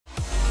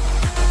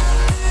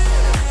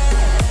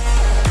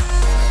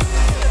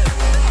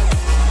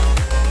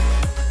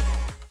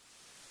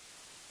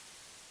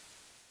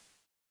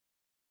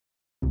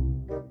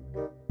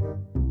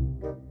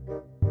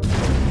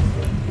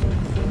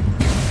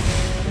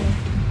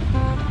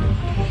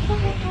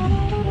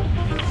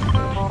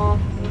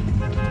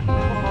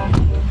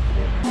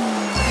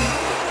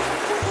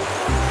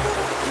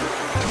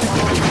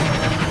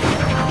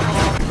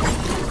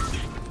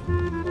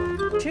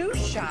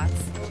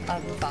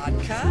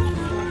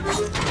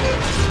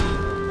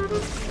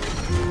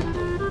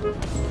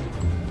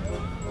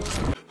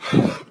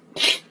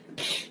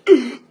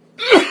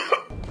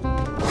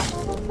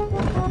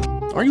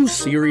Are you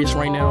serious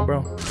right now,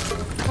 bro?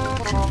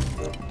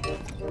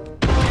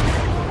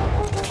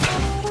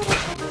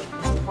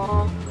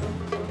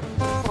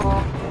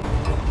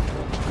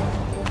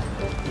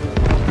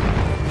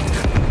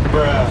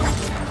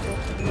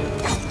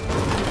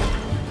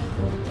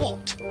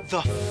 What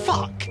the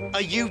fuck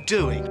are you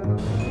doing?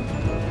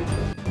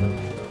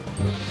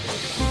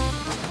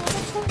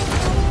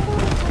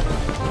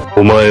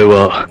 Omae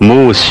wa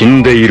mou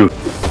shindeiru.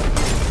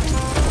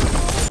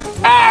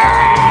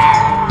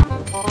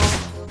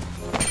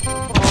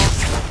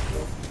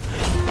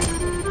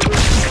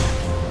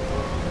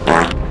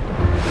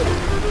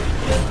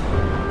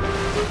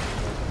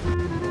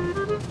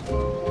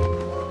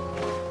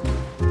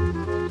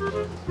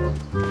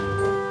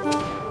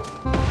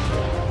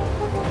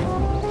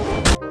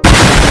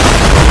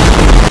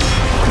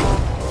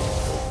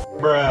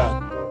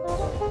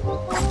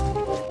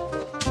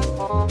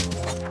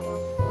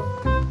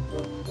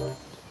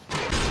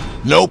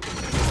 Nope.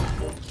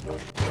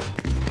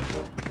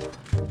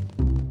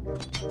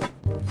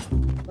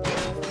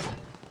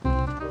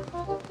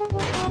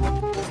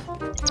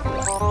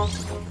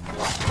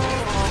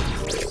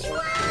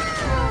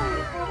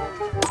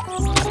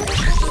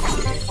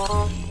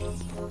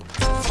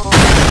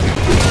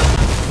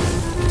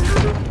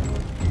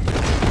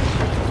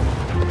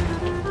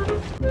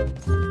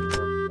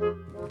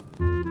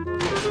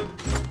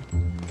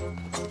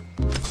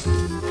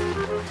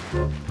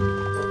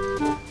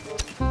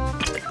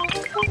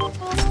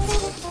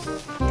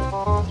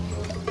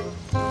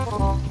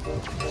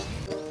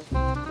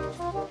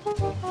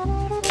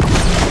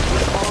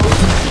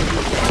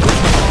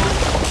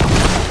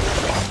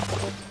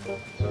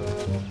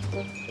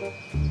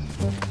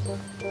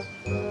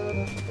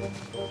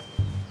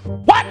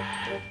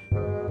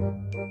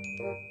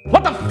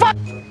 What the fuck?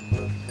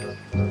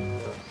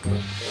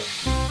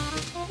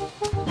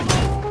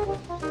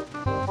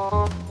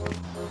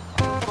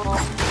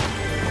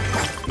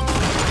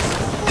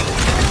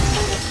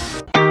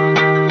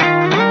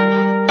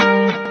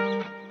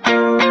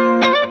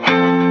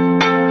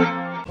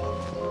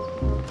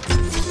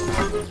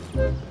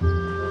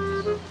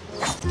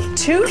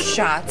 Two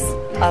shots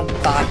of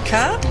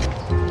vodka.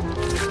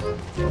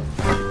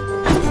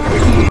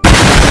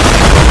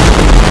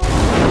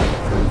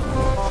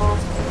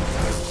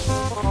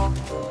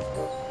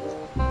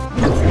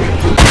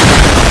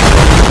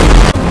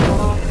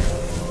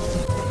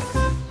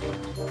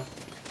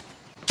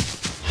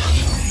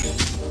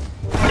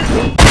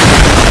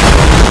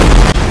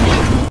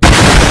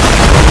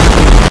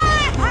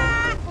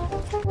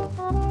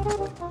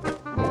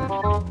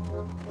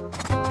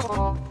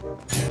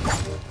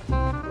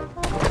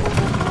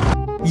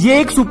 ये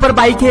एक super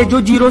bike है जो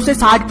 0 से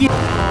 60 की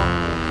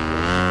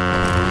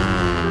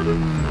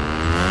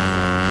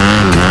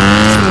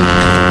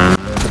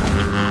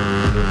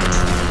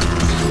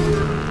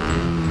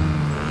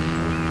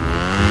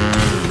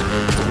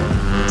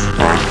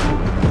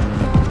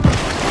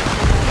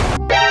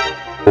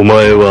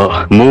Omae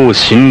wa mou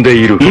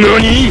shindeiru.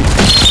 Nani?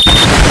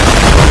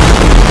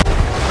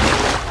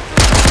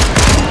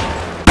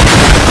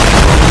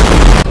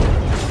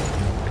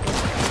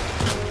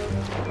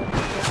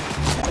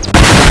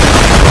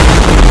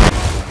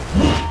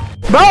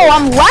 Bro,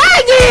 I'm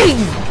lagging!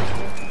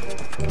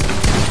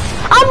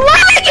 I'm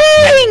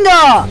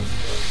lagging!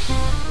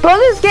 Bro,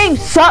 this game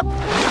sucks.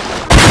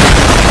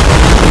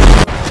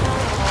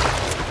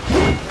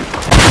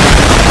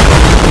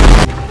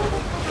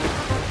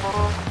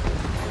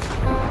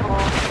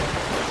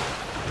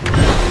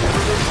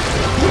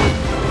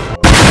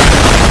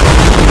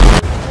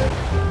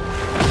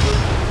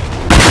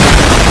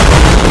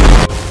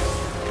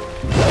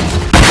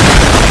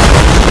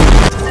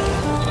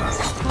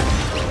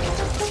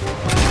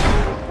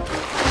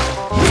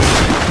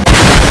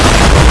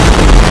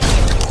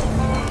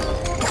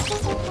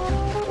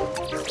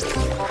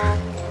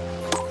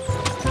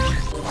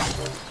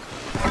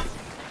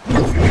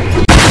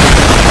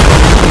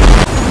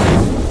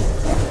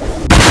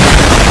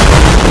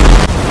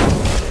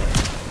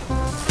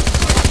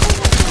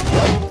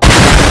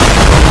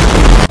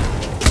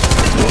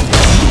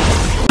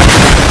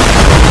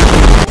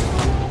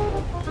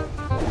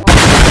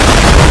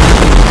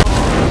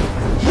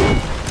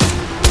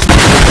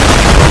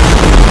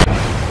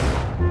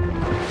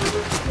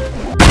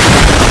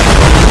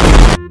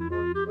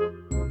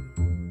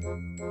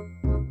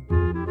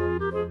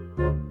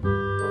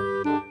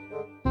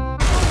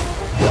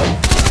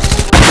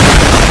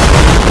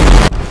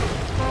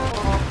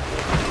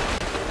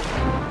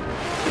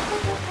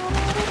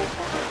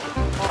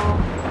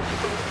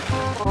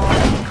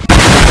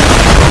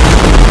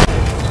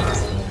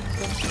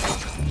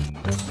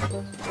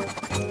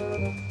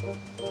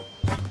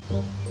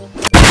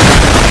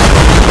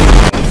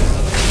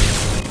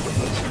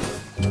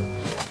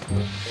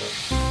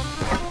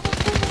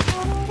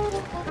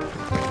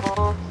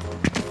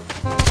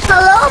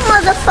 Hello,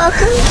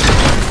 motherfucker.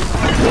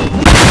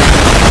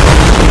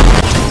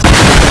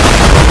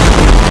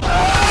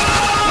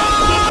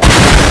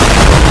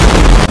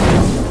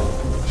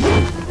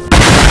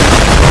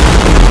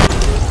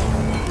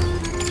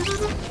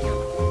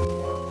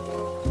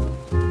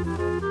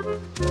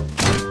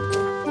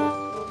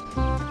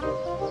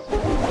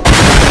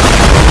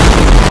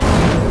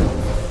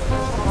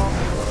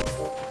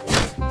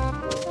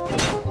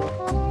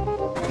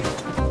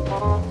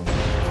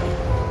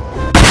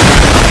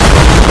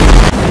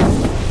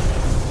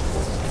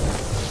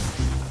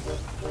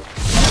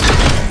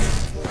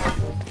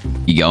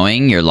 You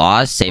going? You're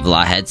lost. Save a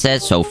lot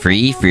headset. So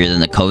free. Freer than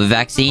the COVID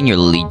vaccine. Your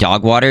Lily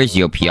dog water.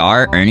 Zero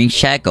PR. Earnings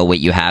check. Oh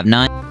wait, you have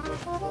none.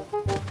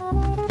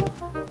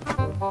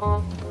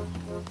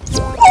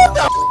 What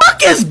the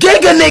fuck is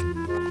Giga Nick?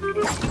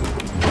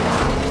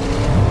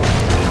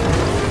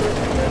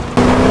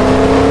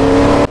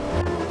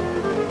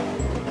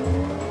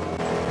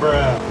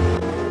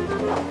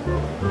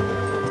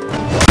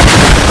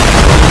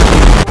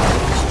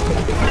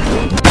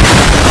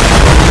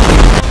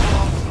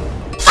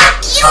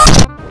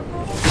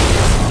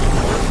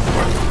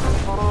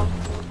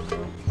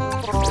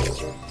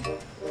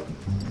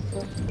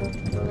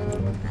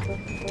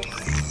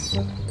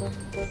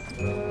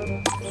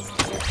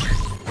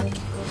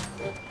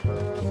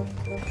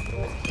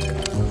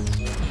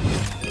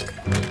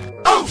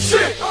 Oh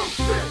shit!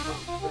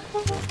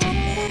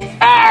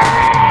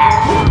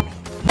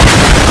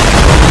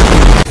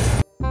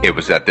 It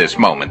was at this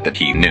moment that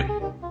he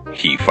knew.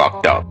 He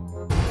fucked up.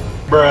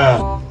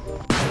 Bruh.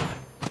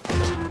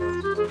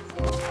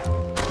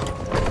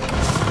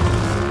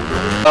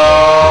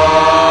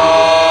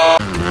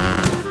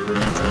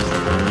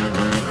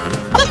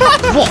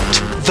 What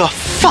the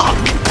fuck?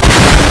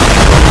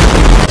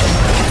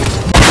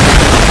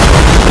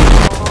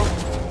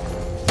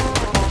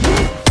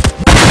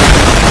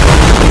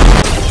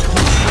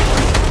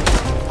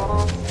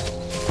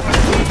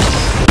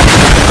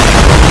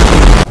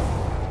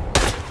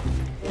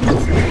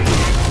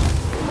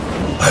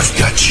 I've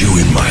got you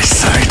in my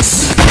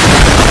sights.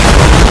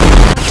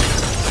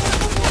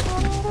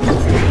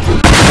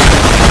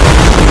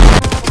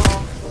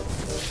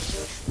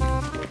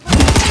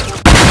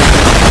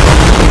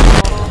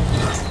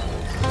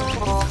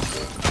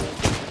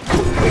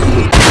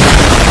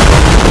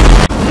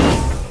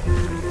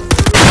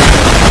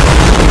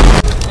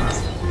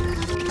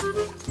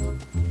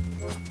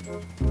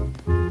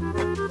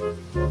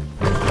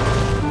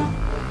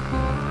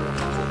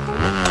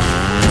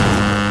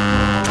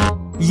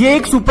 ये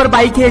एक super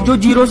bike है जो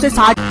 0 से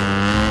 60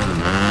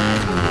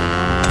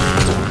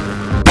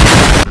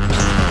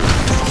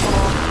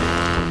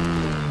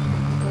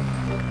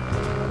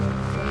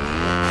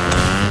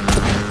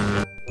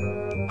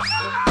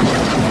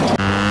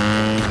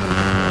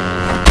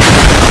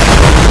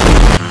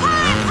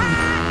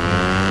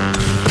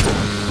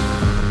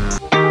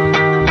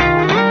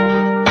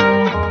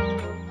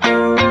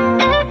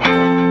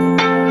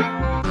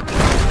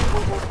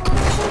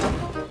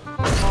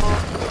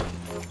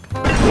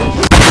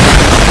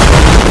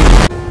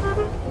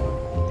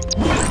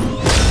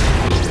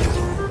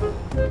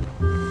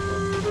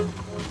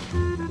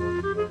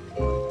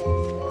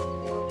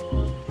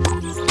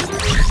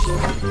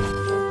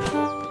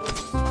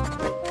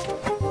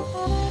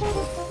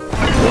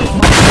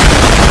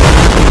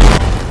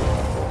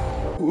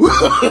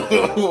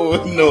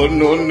 No,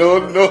 no, no,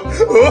 no.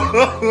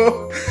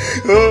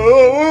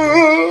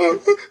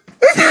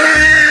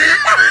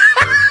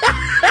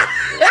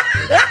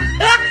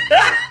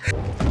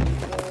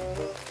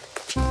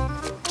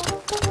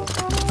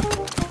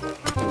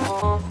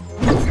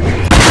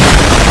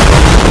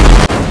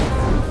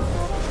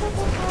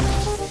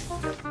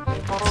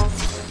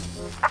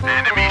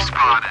 Enemy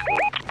spotted.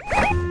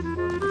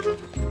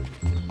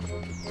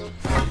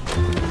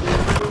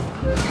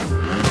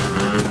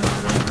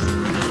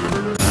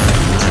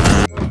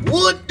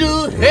 What the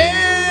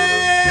hell?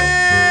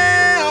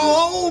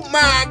 Oh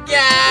my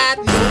God!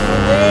 No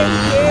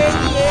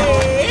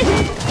way!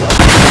 Yeah, yeah.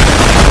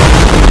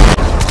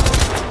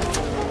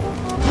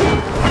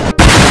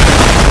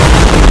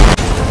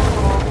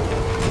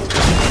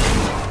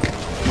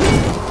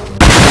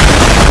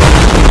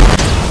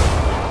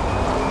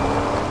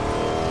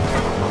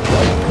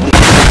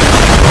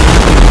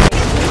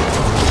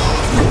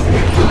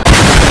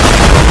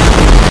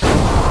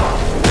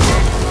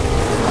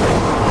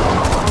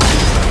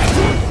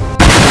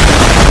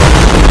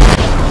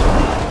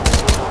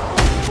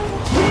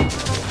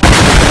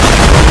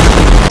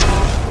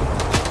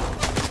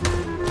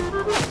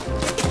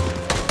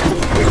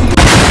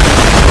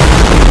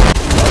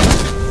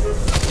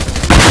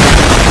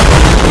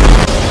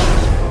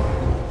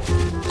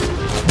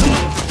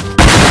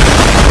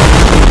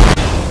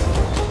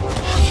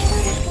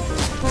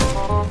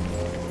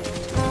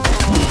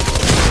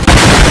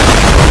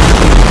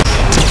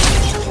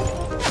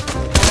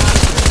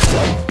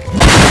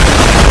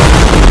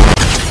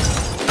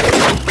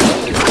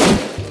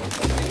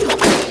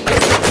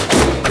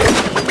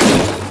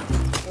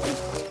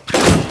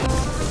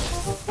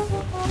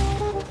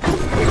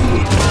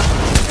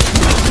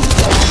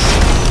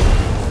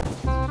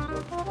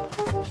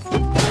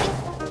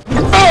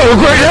 Oh,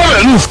 great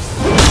heavens!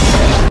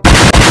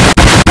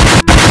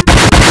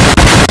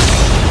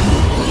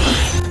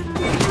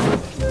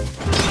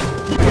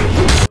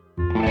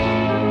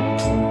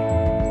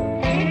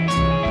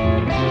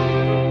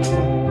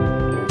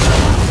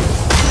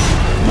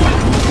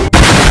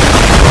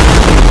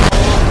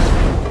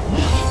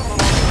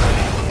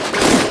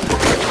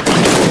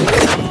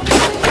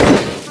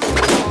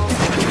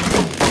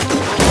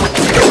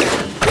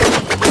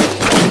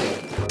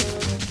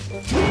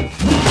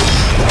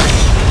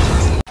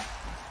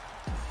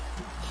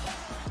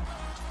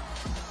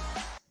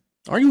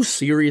 Are you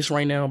serious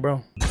right now,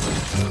 bro?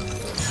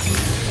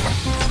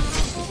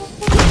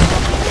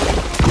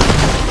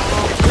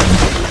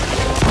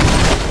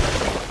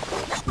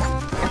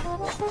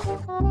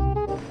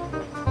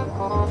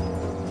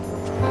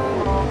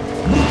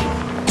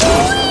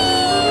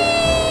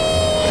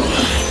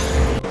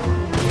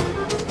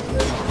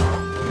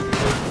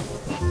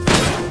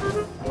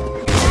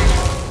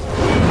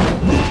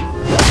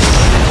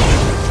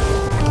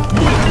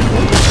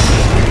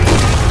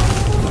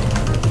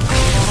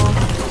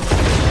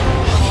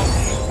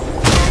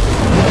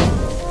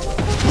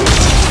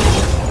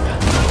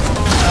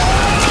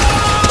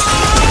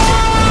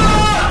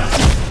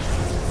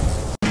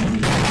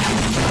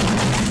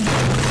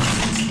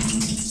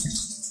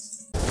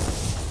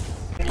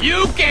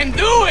 You can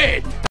do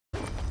it!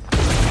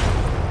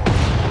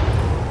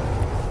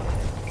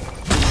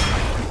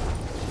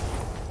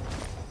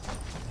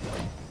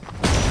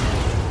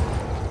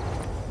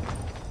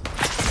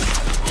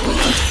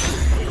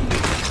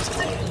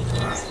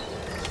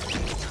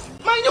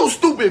 Man, you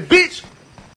stupid bitch!